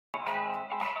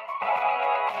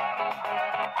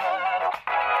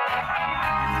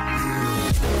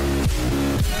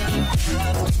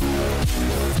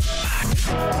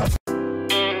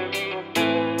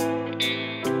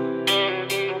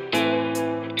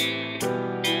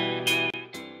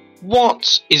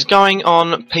What is going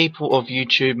on, people of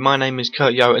YouTube? My name is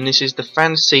Kurtyoy and this is the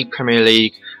Fantasy Premier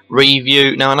League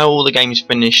review. Now I know all the games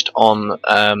finished on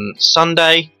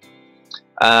Sunday,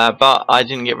 but I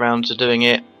didn't get round to doing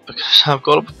it because I've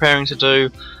got a lot of preparing to do.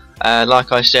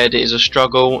 Like I said, it is a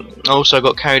struggle. I also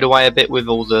got carried away a bit with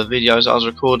all the videos I was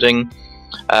recording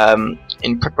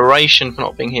in preparation for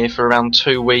not being here for around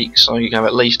 2 weeks, so you can have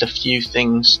at least a few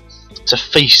things to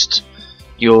feast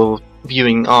your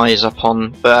viewing eyes upon.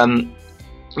 But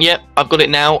yeah, I've got it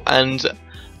now, and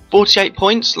 48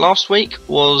 points last week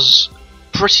was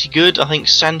pretty good. I think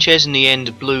Sanchez in the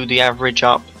end blew the average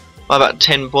up by about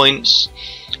 10 points,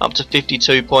 up to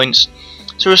 52 points,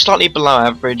 so we're slightly below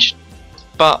average.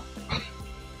 But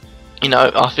you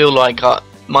know, I feel like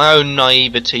my own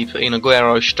naivety putting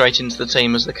Aguero straight into the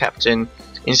team as the captain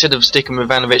instead of sticking with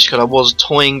Ivanovic, because I was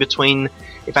toying between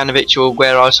Ivanovic or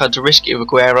Aguero, so I had to risk it with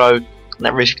Aguero.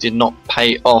 That risk did not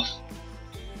pay off,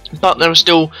 but there were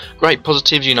still great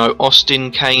positives. You know,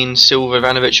 Austin, Kane, Silva,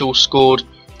 Ivanovic all scored.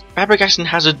 Fabregas and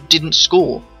Hazard didn't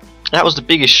score. That was the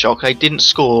biggest shock. They didn't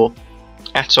score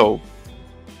at all.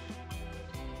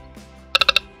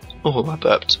 Oh, I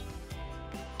burped.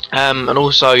 And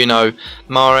also, you know,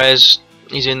 Mahrez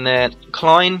is in there.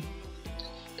 Klein,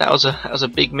 that was a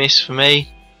big miss for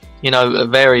me. You know, a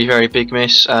very, very big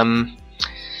miss.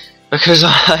 Because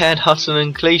I had Hutton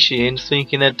and Clichy in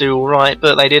thinking they'd do alright,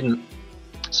 but they didn't.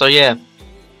 So yeah,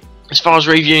 as far as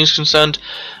reviewing is concerned,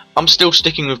 I'm still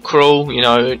sticking with Krul. You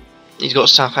know, he's got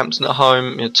Southampton at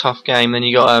home in a tough game, then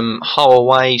you got Hull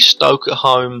away, Stoke at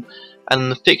home, and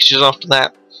the fixtures after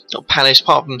that, got Palace,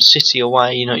 apart from City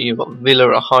away, you know, you've got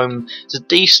Villa at home. It's a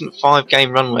decent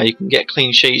 5-game run where you can get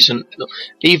clean sheets, and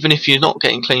even if you're not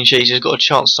getting clean sheets, you've got a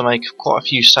chance to make quite a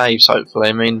few saves, hopefully.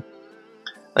 I mean,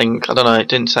 I don't know, it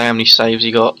didn't say how many saves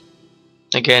he got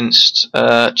against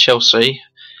Chelsea.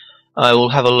 I will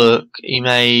have a look. He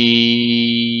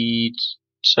made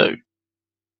 2.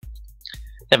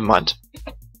 Never mind.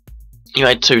 He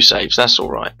made 2 saves, that's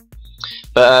alright.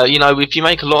 But you know, if you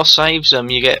make a lot of saves,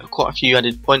 you get quite a few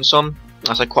added points on.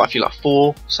 I say quite a few, like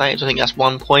 4 saves, I think that's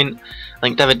 1 point. I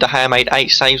think David De Gea made 8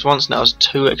 saves once, and that was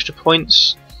 2 extra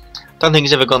points. Don't think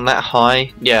he's ever gone that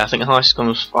high. Yeah, I think the highest gone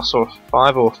was, I saw,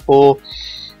 5 or 4.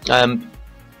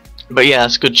 But yeah,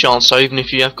 it's a good chance. So even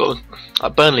if you have got a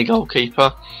Burnley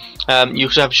goalkeeper, you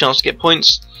also have a chance to get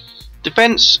points.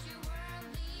 Defence,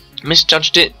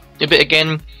 misjudged it a bit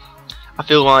again. I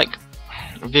feel like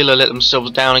Villa let themselves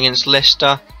down against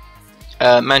Leicester.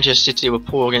 Manchester City were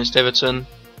poor against Everton,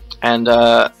 and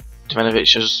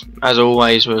Ivanovic, as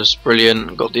always, was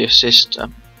brilliant. Got the assist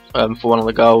for one of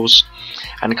the goals.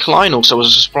 And Klein also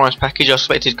was a surprise package. I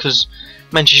expected, because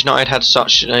Manchester United had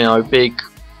such, you know, big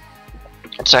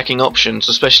attacking options,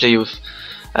 especially with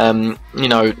you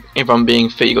know, everyone being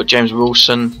fit. You got James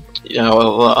Wilson. You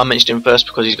know, I mentioned him first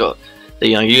because he's got the,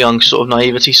 you know, young sort of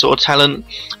naivety sort of talent,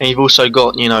 and you've also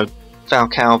got, you know,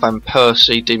 Falcao, Van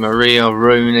Persie, Di Maria,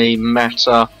 Rooney,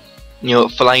 Mata. You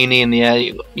got Fellaini in the air.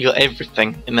 You got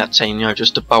everything in that team. You know,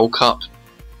 just to bulk up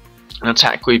and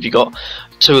attack with. You got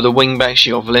 2 of the wing backs.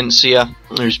 You got Valencia,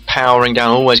 who's powering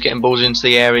down, always getting balls into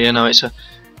the area. You know, it's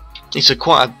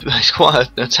quite an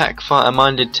attack fighter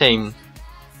minded team.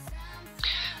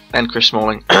 And Chris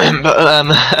Smalling, but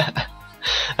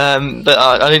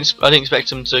I didn't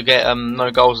expect him to get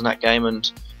no goals in that game. And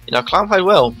you know, Klein played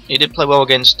well. He did play well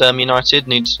against United,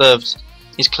 and he deserved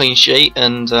his clean sheet.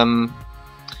 And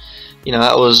you know,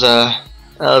 that was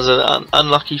an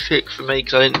unlucky fix for me,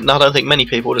 because I don't think many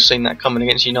people would have seen that coming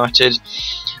against United.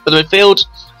 But the midfield,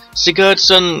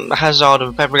 Sigurdsson, Hazard,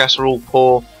 and Fabregas are all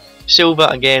poor. Silva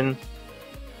again,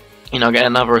 you know, getting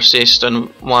another assist, and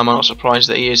why am I not surprised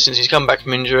that he is, since he's come back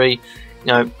from injury. You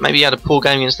know, maybe he had a poor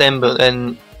game against them, but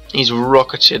then he's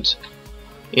rocketed.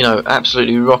 You know,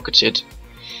 absolutely rocketed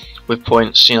with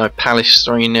points. You know, Palace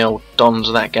 3-0, donned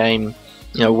that game.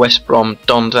 You know, West Brom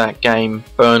donned that game.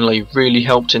 Burnley really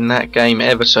helped in that game.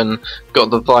 Everton got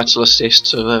the vital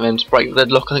assist for them to break the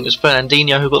deadlock. I think it was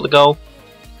Fernandinho who got the goal.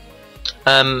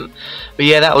 But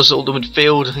yeah, that was all the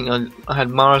midfield. I think I had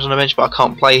Mahrez on the bench, but I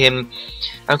can't play him.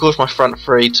 And of course my front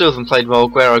 3, 2 of them played well.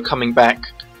 Aguero coming back,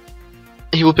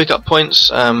 he will pick up points.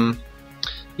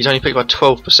 He's only picked by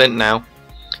 12% now,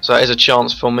 so that is a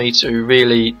chance for me to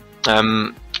really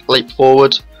leap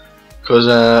forward,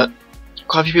 because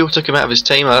quite a few people took him out of his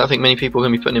team. I don't think many people are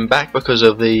going to be putting him back because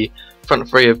of the front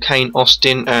 3 of Kane,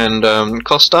 Austin and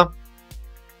Costa.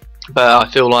 But I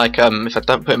feel like if I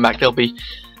don't put him back, they'll be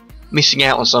missing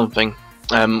out on something.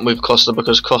 with Costa,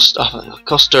 because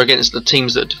Costa against the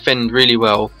teams that defend really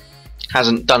well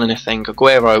hasn't done anything.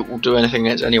 Aguero will do anything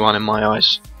against anyone in my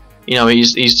eyes. You know,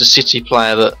 he's the City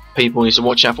player that people need to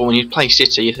watch out for. When you play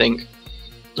City, you think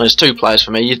there's two players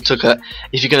for me. If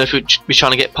you're going to be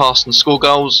trying to get past and score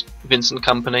goals, Vincent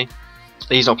Kompany,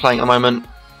 he's not playing at the moment.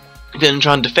 If you're going to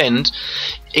try and defend,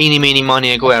 eeny meeny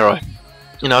miny Aguero.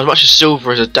 You know, as much as Silva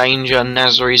is a danger,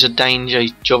 Nasri is a danger,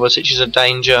 Jovetic is a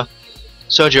danger,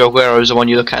 Sergio Aguero is the one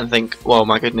you look at and think, well,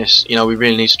 my goodness, you know, we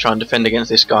really need to try and defend against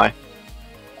this guy.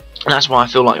 And that's why I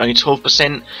feel like only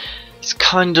 12%. It's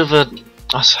kind of a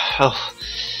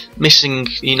missing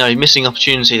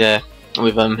opportunity there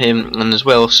with him, and as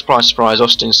well, surprise, surprise,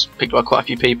 Austin's picked by quite a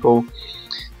few people,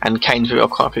 and Kane's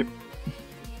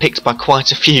picked by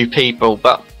quite a few people.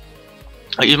 But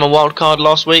I used my wild card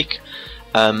last week.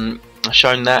 I've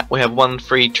shown that we have one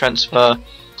free transfer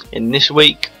in this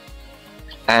week.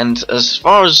 And as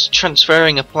far as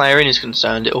transferring a player in is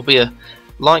concerned, it will be a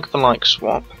like-for-like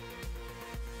swap.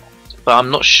 But I'm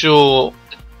not sure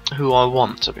who I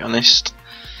want, to be honest.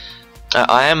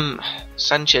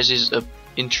 Sanchez is an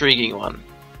intriguing one.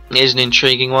 It is an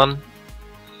intriguing one.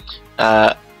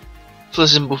 For the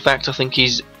simple fact, I think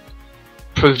he's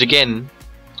proved again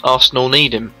Arsenal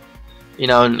need him. You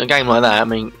know, in a game like that, I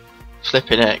mean,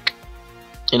 flipping heck.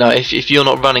 You know, if you're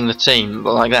not running the team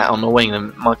like that on the wing,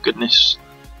 then my goodness.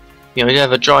 You know, he did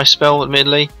have a dry spell,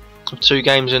 admittedly, of 2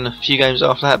 games and a few games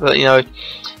after that, but you know,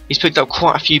 he's picked up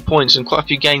quite a few points and quite a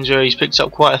few games where he's picked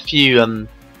up quite a few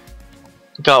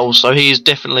goals, so he is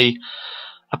definitely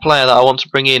a player that I want to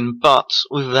bring in. But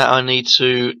with that, I need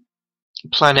to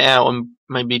plan it out and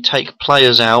maybe take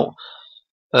players out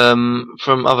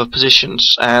from other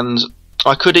positions, and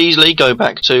I could easily go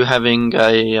back to having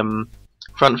a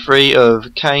front three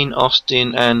of Kane,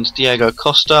 Austin and Diego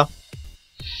Costa.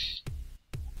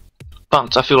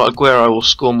 But I feel like Aguero will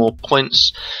score more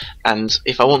points, and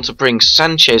if I want to bring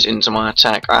Sanchez into my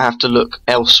attack, I have to look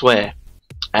elsewhere.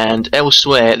 And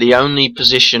elsewhere, the only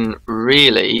position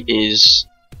really is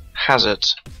Hazard,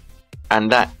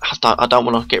 and that I don't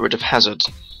want to get rid of Hazard.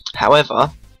 However,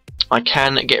 I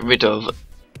can get rid of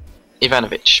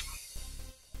Ivanovic.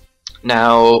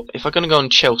 Now, if I'm going to go on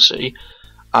Chelsea,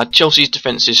 Chelsea's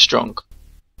defence is strong.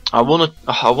 I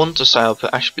want to say I'll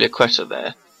put Azpilicueta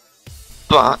there,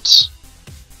 but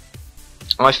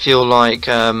I feel like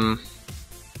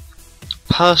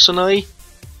personally,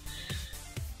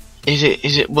 is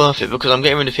it worth it? Because I'm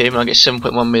getting rid of him and I get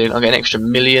 7.1 million. I get an extra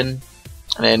million,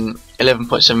 and then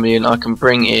 11.7 million I can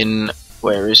bring in.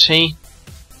 Where is he?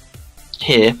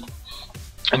 Here.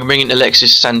 I can bring in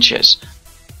Alexis Sanchez,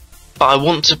 but I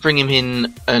want to bring him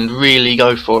in and really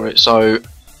go for it. So,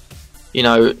 you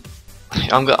know,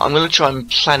 I'm going to try and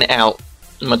plan it out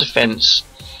in my defence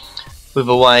with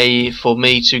a way for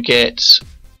me to get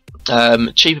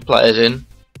cheaper players in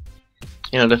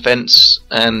a defence,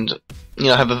 and you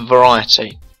know, have a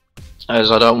variety,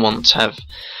 as I don't want to have.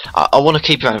 I want to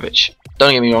keep Ivanovic.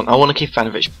 Don't get me wrong, I want to keep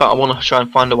Ivanovic, but I want to try and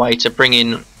find a way to bring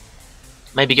in,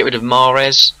 maybe get rid of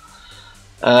Mahrez.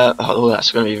 Oh,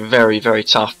 that's going to be very, very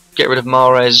tough. Get rid of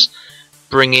Mahrez,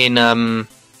 bring in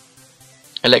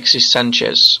Alexis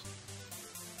Sanchez.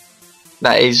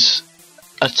 That is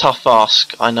a tough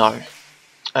ask, I know,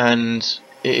 and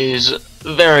it is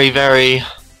very, very.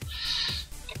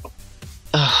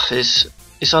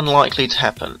 It's unlikely to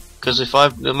happen, because if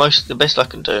the best I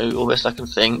can do, or best I can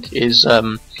think, is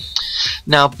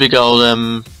now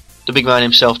the big man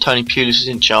himself, Tony Pulis, is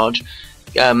in charge.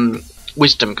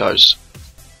 Wisdom goes.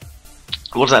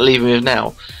 What does that leave me with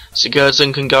now?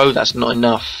 Sigurdsson can go, that's not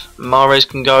enough. Mahrez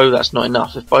can go, that's not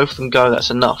enough. If both of them go, that's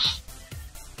enough.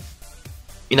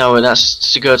 You know, and that's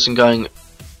Sigurdsson going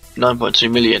 9.2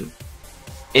 million.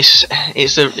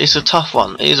 It's a tough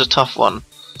one. It is a tough one.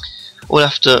 We'll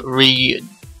have to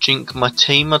re-jink my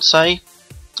team, I'd say.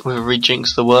 We'll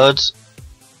re-jinx the words.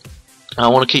 And I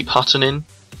want to keep Hutton in.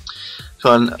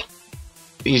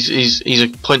 He's a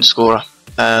point scorer.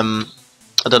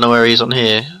 I don't know where he is on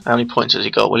here. How many points has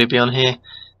he got? Will he be on here?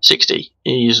 60.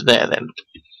 He's there then.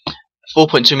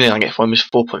 4.2 million I get for him is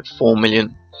 4.4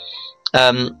 million. If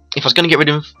I was going to get rid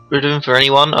of him for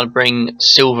anyone, I'd bring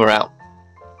Silva out.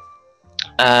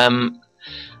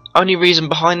 Only reason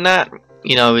behind that,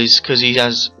 you know, is because he's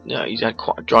had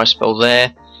quite a dry spell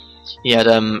there. He had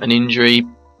an injury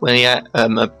when he had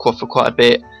for quite a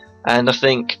bit, and I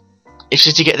think if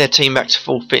City get their team back to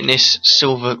full fitness,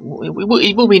 Silva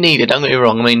he will be needed. Don't get me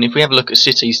wrong. I mean, if we have a look at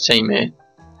City's team here,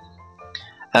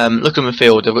 look at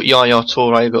midfield. They've got Yaya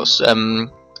Toure, they've got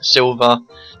Silva.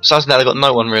 Besides that, they've got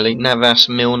no one really. Navas,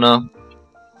 Milner.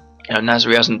 You know,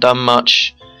 Nasri hasn't done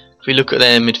much. If we look at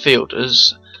their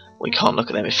midfielders, We can't look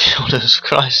at them midfielders, for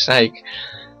Christ's sake.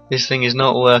 This thing is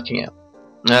not working out.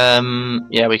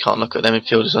 Yeah, we can't look at them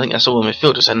midfielders. I think that's all the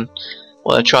midfielders and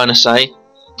what they're trying to say.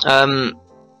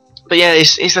 But yeah,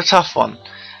 it's a tough one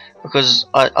because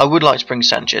I would like to bring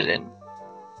Sanchez in.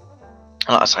 And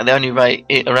like I say, the only way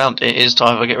around it is to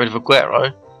either get rid of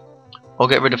Aguero or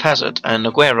get rid of Hazard. And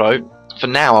Aguero, for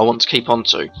now, I want to keep on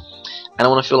to. And I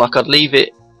want to feel like I'd leave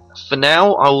it. For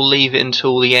now, I will leave it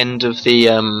until the end of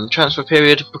the transfer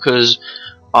period because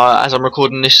as I'm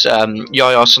recording this,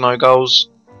 Yaya Sanogoals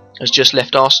has just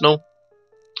left Arsenal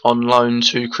on loan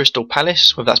to Crystal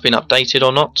Palace. Whether that's been updated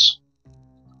or not,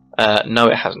 no,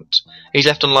 it hasn't. He's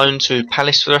left on loan to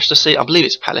Palace for the rest of the season. I believe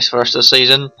it's Palace for the rest of the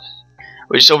season,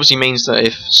 which obviously means that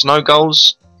if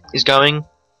Sanogoals is going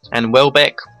and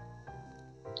Welbeck,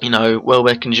 you know,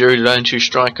 Welbeck and Giroud are the only two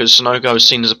strikers. Sanogo is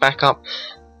seen as a backup.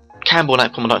 Campbell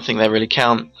and Akpom, I don't think they really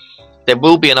count. There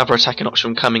will be another attacking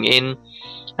option coming in. And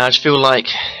I just feel like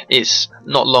it's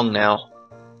not long now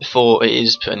before it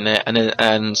is put in there.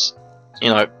 And you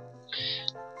know,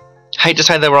 hate to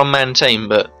say they were on man team,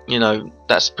 but you know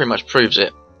that's pretty much proves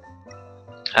it.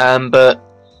 But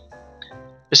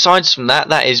besides from that,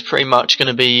 that is pretty much going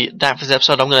to be that for this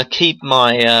episode. I'm going to keep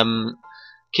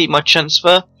my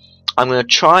transfer. I'm going to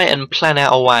try and plan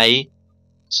out a way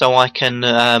so I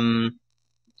can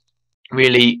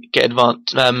really get maybe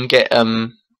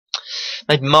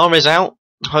Mahrez out,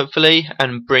 hopefully,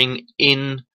 and bring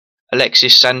in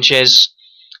Alexis Sanchez.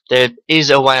 There is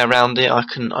a way around it. I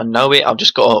know it. I've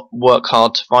just got to work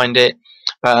hard to find it.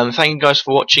 Thank you guys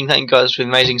for watching. Thank you guys for the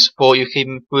amazing support you're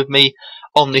keeping with me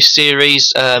on this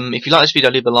series. If you like this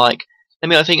video, leave a like. Let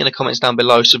me know what you think in the comments down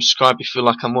below. Subscribe if you feel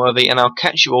like I'm worthy, and I'll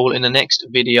catch you all in the next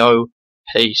video.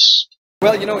 Peace.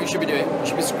 Well, you know what you should be doing. You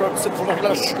should be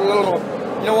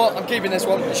You know what? I'm keeping this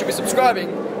one. You should be subscribing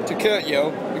to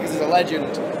Kurtyoy because he's a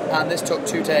legend, and this took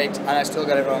 2 takes, and I still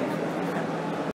got it wrong.